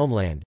ancestral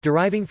homeland,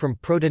 deriving from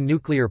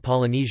Proto-Nuclear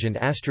Polynesian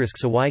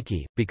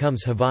 *Sawaiki,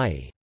 becomes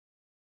Hawaii.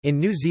 In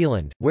New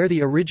Zealand, where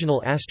the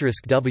original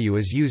 *w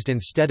is used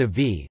instead of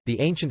v, the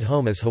ancient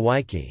home is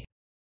Hawaiki.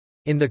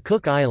 In the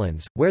Cook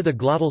Islands, where the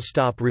glottal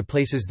stop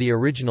replaces the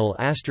original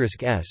 *s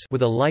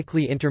with a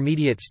likely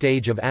intermediate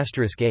stage of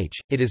 *h,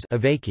 it is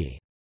Avaiki.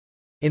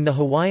 In the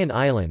Hawaiian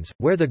Islands,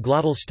 where the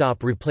glottal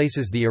stop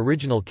replaces the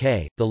original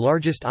k, the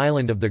largest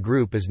island of the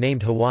group is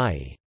named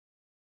Hawaii.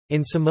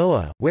 In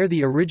Samoa, where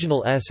the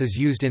original s is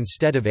used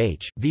instead of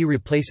h, v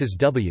replaces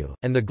w,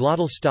 and the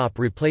glottal stop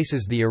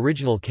replaces the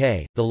original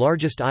k, the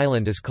largest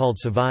island is called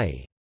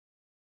Savaii.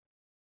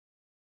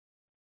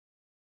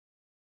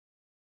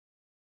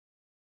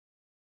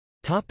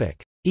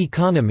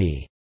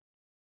 Economy.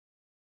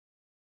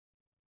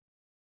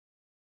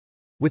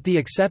 With the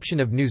exception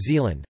of New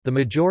Zealand, the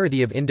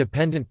majority of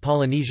independent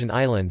Polynesian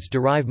islands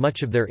derive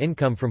much of their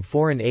income from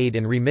foreign aid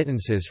and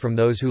remittances from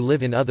those who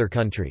live in other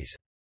countries.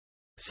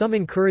 Some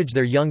encourage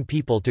their young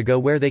people to go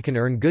where they can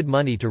earn good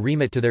money to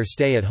remit to their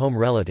stay-at-home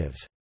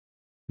relatives.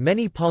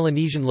 Many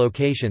Polynesian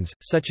locations,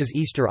 such as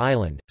Easter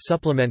Island,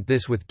 supplement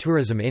this with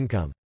tourism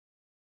income.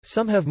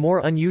 Some have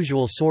more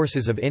unusual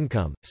sources of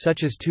income,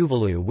 such as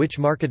Tuvalu, which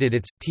marketed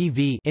its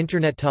TV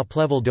Internet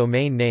top-level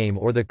domain name,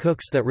 or the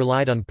Cooks that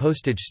relied on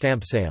postage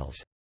stamp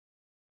sales.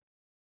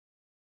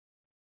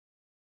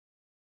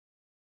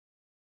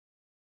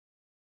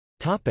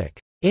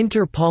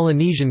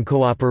 Inter-Polynesian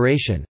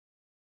cooperation.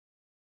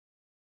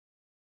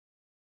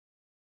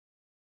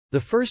 The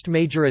first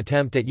major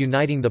attempt at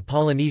uniting the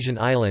Polynesian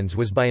islands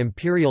was by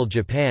Imperial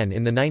Japan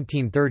in the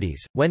 1930s,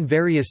 when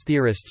various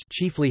theorists,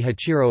 chiefly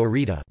Hachiro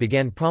Arita,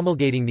 began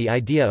promulgating the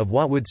idea of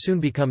what would soon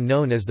become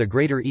known as the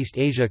Greater East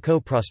Asia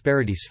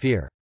Co-Prosperity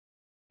Sphere.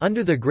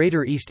 Under the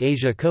Greater East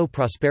Asia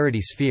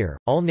Co-Prosperity Sphere,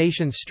 all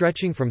nations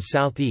stretching from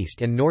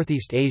Southeast and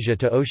Northeast Asia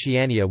to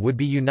Oceania would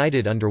be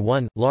united under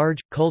one, large,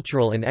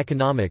 cultural and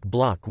economic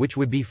bloc which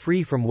would be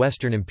free from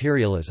Western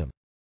imperialism.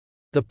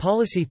 The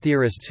policy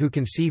theorists who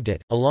conceived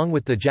it, along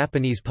with the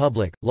Japanese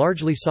public,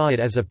 largely saw it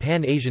as a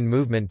pan-Asian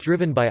movement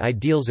driven by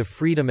ideals of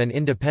freedom and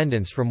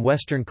independence from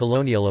Western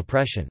colonial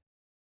oppression.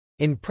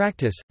 In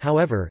practice,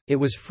 however, it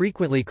was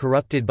frequently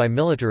corrupted by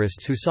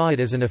militarists who saw it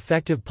as an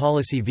effective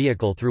policy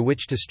vehicle through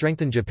which to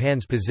strengthen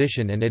Japan's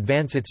position and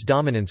advance its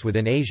dominance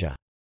within Asia.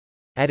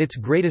 At its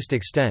greatest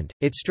extent,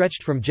 it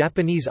stretched from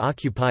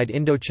Japanese-occupied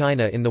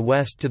Indochina in the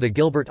west to the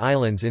Gilbert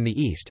Islands in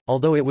the east,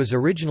 although it was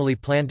originally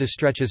planned to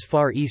stretch as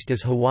far east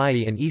as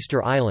Hawaii and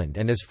Easter Island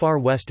and as far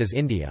west as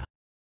India.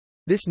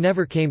 This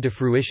never came to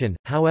fruition,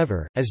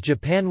 however, as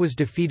Japan was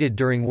defeated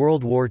during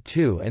World War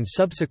II and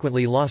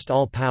subsequently lost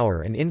all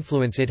power and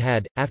influence it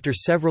had. After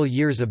several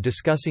years of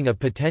discussing a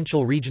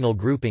potential regional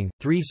grouping,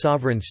 3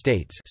 sovereign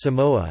states,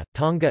 Samoa,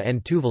 Tonga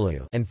and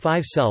Tuvalu, and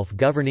 5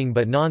 self-governing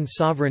but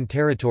non-sovereign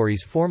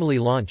territories formally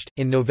launched.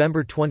 In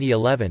November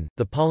 2011,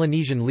 the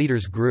Polynesian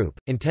Leaders Group,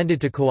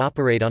 intended to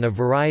cooperate on a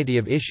variety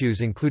of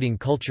issues including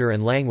culture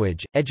and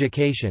language,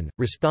 education,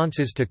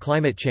 responses to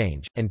climate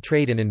change, and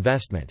trade and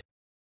investment.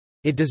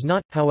 It does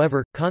not,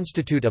 however,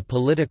 constitute a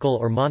political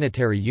or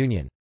monetary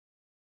union.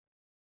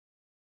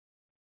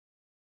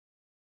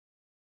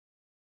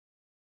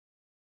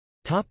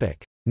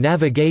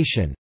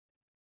 Navigation.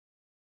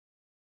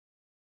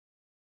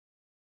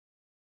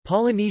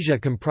 Polynesia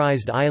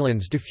comprised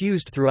islands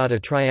diffused throughout a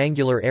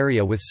triangular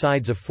area with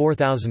sides of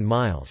 4,000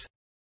 miles.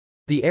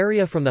 The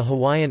area from the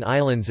Hawaiian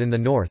Islands in the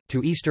north,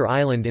 to Easter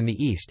Island in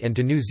the east and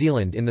to New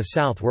Zealand in the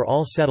south were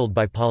all settled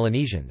by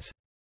Polynesians.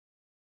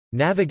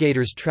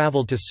 Navigators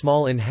traveled to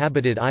small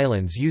inhabited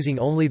islands using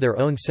only their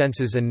own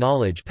senses and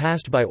knowledge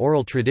passed by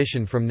oral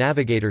tradition from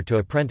navigator to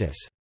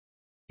apprentice.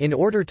 In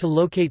order to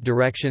locate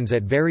directions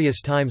at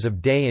various times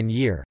of day and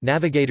year,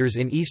 navigators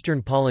in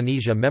eastern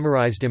Polynesia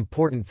memorized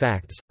important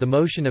facts, the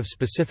motion of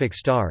specific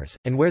stars,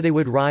 and where they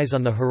would rise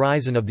on the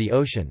horizon of the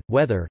ocean,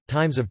 weather,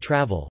 times of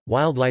travel,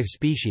 wildlife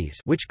species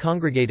which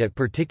congregate at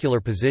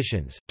particular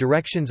positions,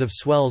 directions of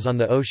swells on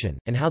the ocean,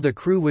 and how the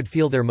crew would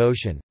feel their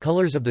motion,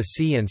 colors of the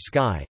sea and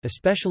sky,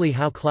 especially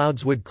how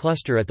clouds would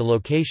cluster at the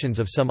locations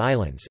of some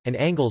islands, and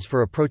angles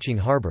for approaching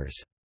harbors.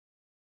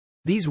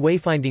 These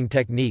wayfinding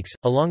techniques,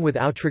 along with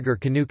outrigger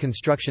canoe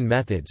construction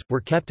methods,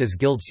 were kept as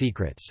guild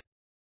secrets.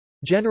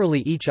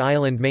 Generally, each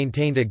island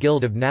maintained a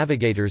guild of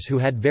navigators who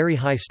had very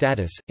high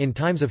status. In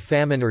times of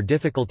famine or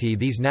difficulty,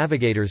 these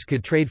navigators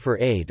could trade for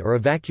aid or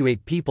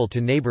evacuate people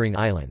to neighboring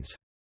islands.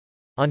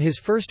 On his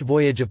first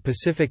voyage of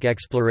Pacific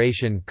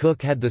exploration,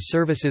 Cook had the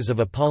services of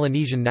a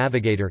Polynesian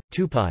navigator,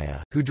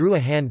 Tupaia, who drew a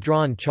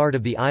hand-drawn chart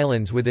of the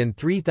islands within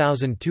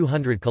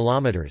 3,200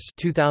 kilometers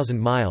 (2,000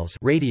 miles)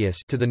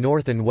 radius to the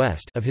north and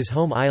west of his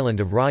home island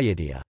of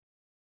Raiatea.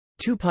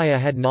 Tupaia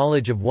had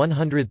knowledge of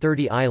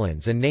 130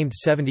 islands and named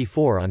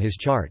 74 on his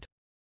chart.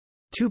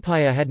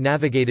 Tupaia had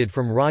navigated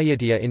from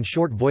Raiatea in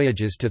short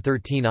voyages to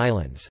 13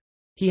 islands.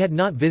 He had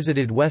not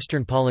visited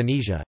Western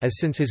Polynesia, as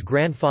since his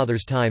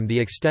grandfather's time the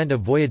extent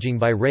of voyaging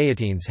by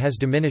Raiateans has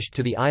diminished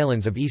to the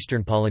islands of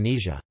eastern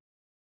Polynesia.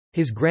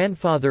 His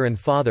grandfather and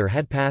father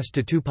had passed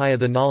to Tupaia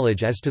the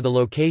knowledge as to the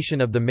location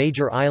of the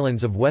major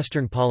islands of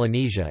Western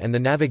Polynesia and the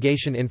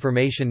navigation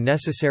information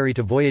necessary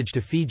to voyage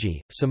to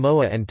Fiji,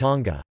 Samoa and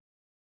Tonga.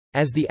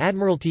 As the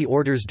Admiralty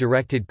orders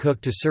directed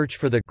Cook to search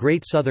for the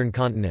Great Southern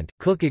Continent,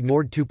 Cook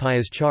ignored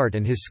Tupaia's chart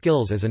and his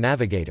skills as a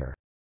navigator.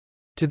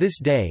 To this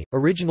day,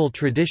 original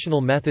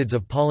traditional methods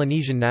of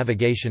Polynesian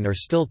navigation are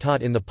still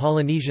taught in the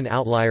Polynesian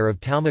outlier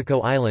of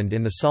Taumako Island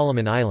in the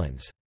Solomon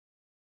Islands.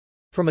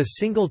 From a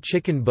single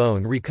chicken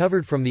bone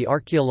recovered from the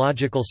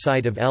archaeological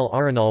site of El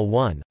Arenal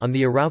 1, on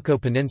the Arauco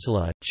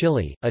Peninsula,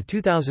 Chile, a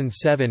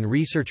 2007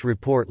 research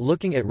report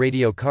looking at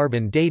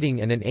radiocarbon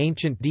dating and an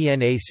ancient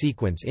DNA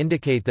sequence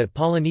indicate that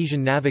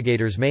Polynesian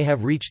navigators may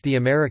have reached the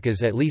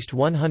Americas at least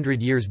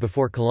 100 years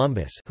before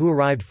Columbus, who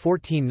arrived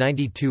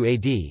 1492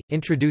 AD,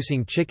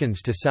 introducing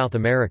chickens to South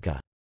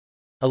America.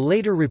 A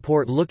later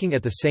report looking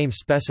at the same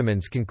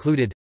specimens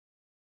concluded,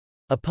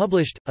 a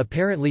published,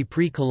 apparently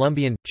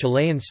pre-Columbian,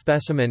 Chilean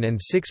specimen and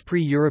 6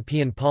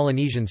 pre-European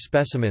Polynesian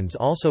specimens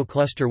also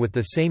cluster with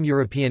the same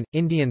European,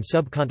 Indian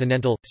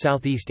subcontinental,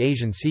 Southeast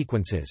Asian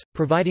sequences,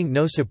 providing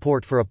no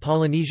support for a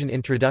Polynesian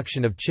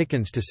introduction of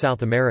chickens to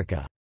South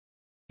America.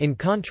 In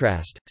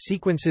contrast,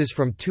 sequences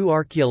from 2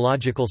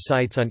 archaeological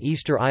sites on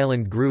Easter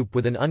Island group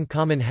with an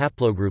uncommon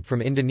haplogroup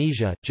from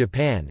Indonesia,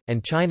 Japan,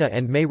 and China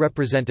and may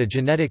represent a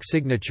genetic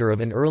signature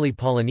of an early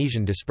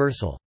Polynesian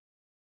dispersal.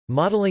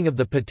 Modeling of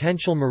the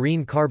potential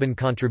marine carbon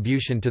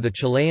contribution to the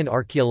Chilean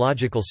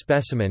archaeological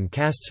specimen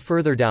casts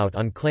further doubt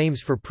on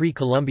claims for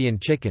pre-Columbian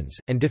chickens,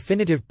 and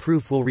definitive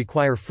proof will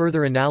require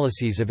further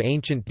analyses of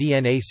ancient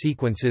DNA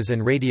sequences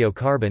and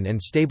radiocarbon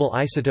and stable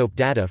isotope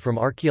data from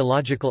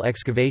archaeological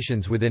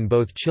excavations within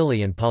both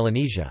Chile and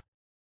Polynesia.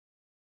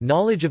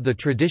 Knowledge of the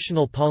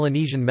traditional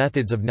Polynesian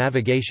methods of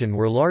navigation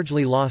were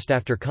largely lost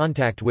after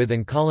contact with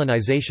and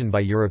colonization by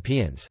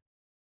Europeans.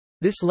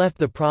 This left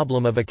the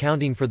problem of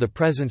accounting for the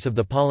presence of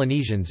the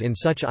Polynesians in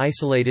such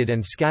isolated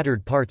and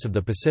scattered parts of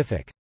the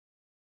Pacific.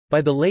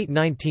 By the late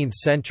 19th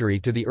century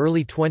to the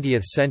early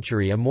 20th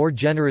century, a more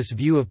generous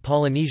view of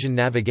Polynesian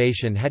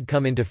navigation had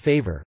come into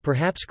favor,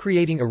 perhaps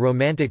creating a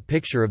romantic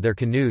picture of their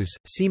canoes,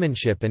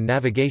 seamanship and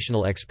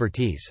navigational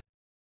expertise.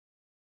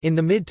 In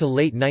the mid to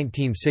late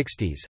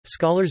 1960s,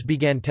 scholars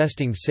began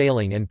testing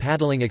sailing and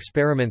paddling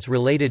experiments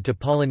related to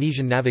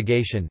Polynesian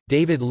navigation.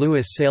 David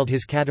Lewis sailed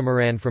his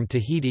catamaran from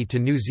Tahiti to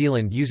New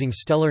Zealand using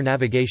stellar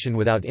navigation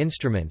without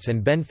instruments,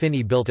 and Ben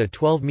Finney built a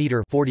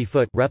 12-meter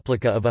 (40-foot)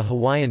 replica of a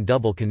Hawaiian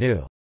double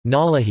canoe,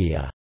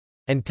 Nalahia,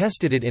 and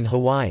tested it in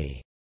Hawaii.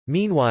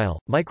 Meanwhile,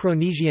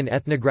 Micronesian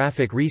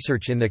ethnographic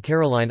research in the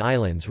Caroline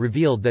Islands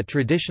revealed that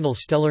traditional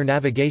stellar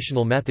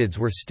navigational methods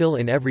were still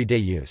in everyday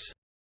use.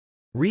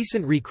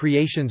 Recent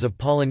recreations of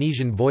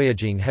Polynesian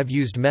voyaging have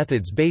used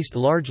methods based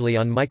largely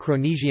on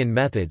Micronesian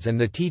methods and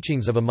the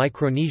teachings of a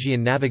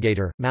Micronesian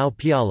navigator, Mau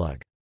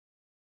Pialug.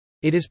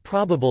 It is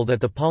probable that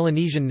the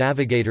Polynesian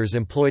navigators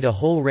employed a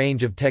whole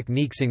range of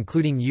techniques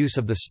including use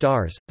of the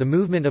stars, the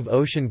movement of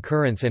ocean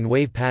currents and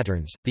wave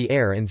patterns, the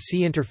air and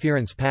sea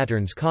interference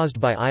patterns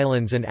caused by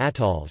islands and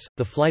atolls,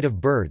 the flight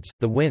of birds,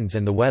 the winds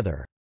and the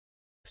weather.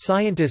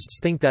 Scientists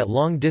think that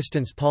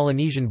long-distance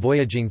Polynesian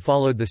voyaging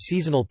followed the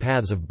seasonal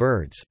paths of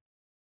birds.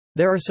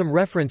 There are some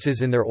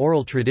references in their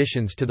oral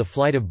traditions to the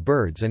flight of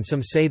birds, and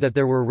some say that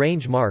there were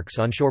range marks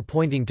on shore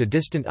pointing to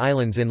distant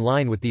islands in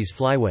line with these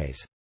flyways.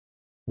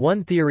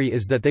 One theory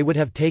is that they would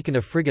have taken a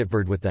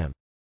frigatebird with them.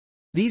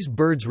 These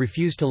birds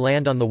refuse to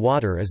land on the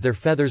water as their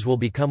feathers will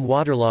become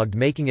waterlogged,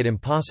 making it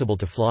impossible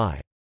to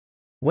fly.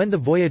 When the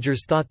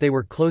voyagers thought they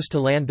were close to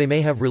land, they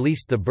may have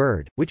released the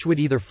bird, which would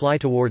either fly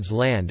towards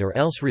land or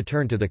else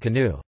return to the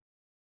canoe.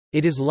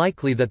 It is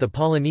likely that the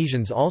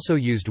Polynesians also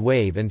used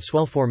wave and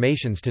swell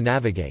formations to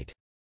navigate.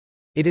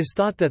 It is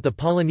thought that the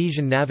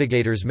Polynesian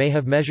navigators may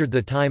have measured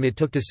the time it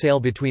took to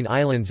sail between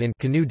islands in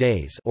canoe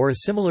days or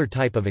a similar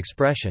type of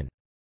expression.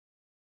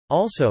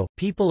 Also,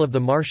 people of the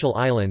Marshall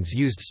Islands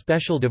used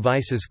special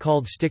devices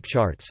called stick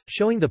charts,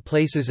 showing the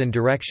places and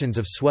directions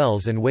of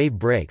swells and wave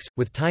breaks,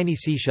 with tiny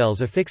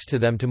seashells affixed to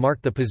them to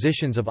mark the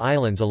positions of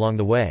islands along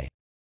the way.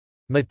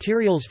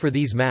 Materials for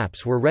these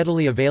maps were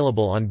readily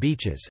available on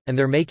beaches, and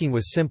their making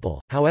was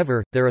simple,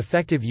 however, their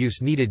effective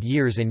use needed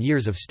years and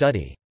years of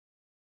study.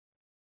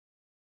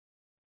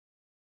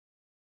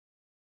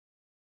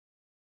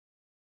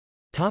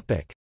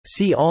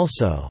 See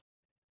also: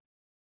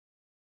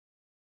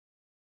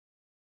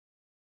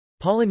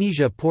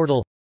 Polynesia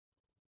portal,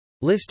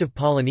 List of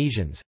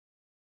Polynesians,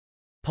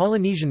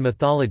 Polynesian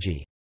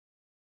mythology,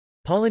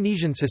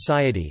 Polynesian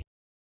Society,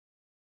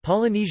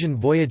 Polynesian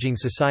Voyaging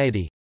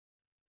Society,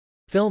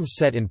 Films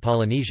set in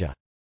Polynesia.